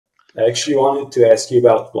I actually wanted to ask you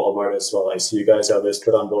about Walmart as well. I see you guys are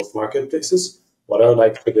listed on both marketplaces. What are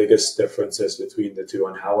like the biggest differences between the two,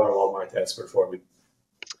 and how are Walmart ads performing?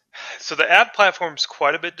 So the ad platform's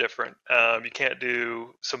quite a bit different. You can't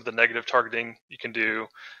do some of the negative targeting. You can do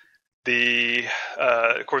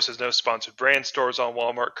of course, there's no sponsored brand stores on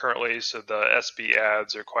Walmart currently, so the SB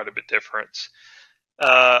ads are quite a bit different.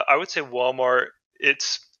 I would say Walmart,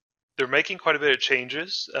 it's they're making quite a bit of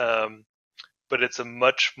changes, but it's a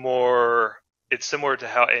much more it's similar to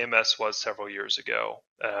how AMS was several years ago.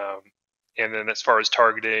 And then as far as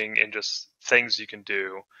targeting and just things you can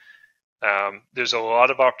do, there's a lot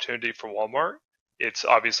of opportunity for Walmart. It's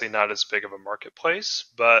obviously not as big of a marketplace,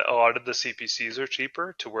 but a lot of the CPCs are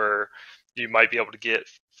cheaper to where you might be able to get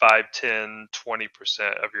 5, 10,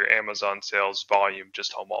 20% of your Amazon sales volume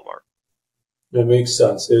just on Walmart. That makes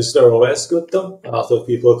sense. Is the OS good though? A lot of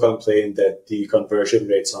people complain that the conversion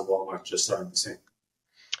rates on Walmart just aren't the same.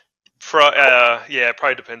 Yeah, it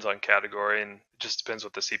probably depends on category and it just depends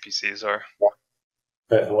what the CPCs are.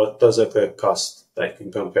 And what does it cost, like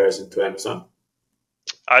in comparison to Amazon?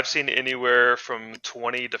 I've seen anywhere from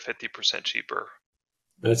 20 to 50% cheaper.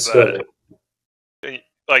 That's But good.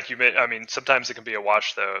 like you may, I mean, sometimes it can be a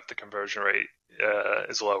wash though if the conversion rate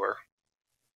is lower.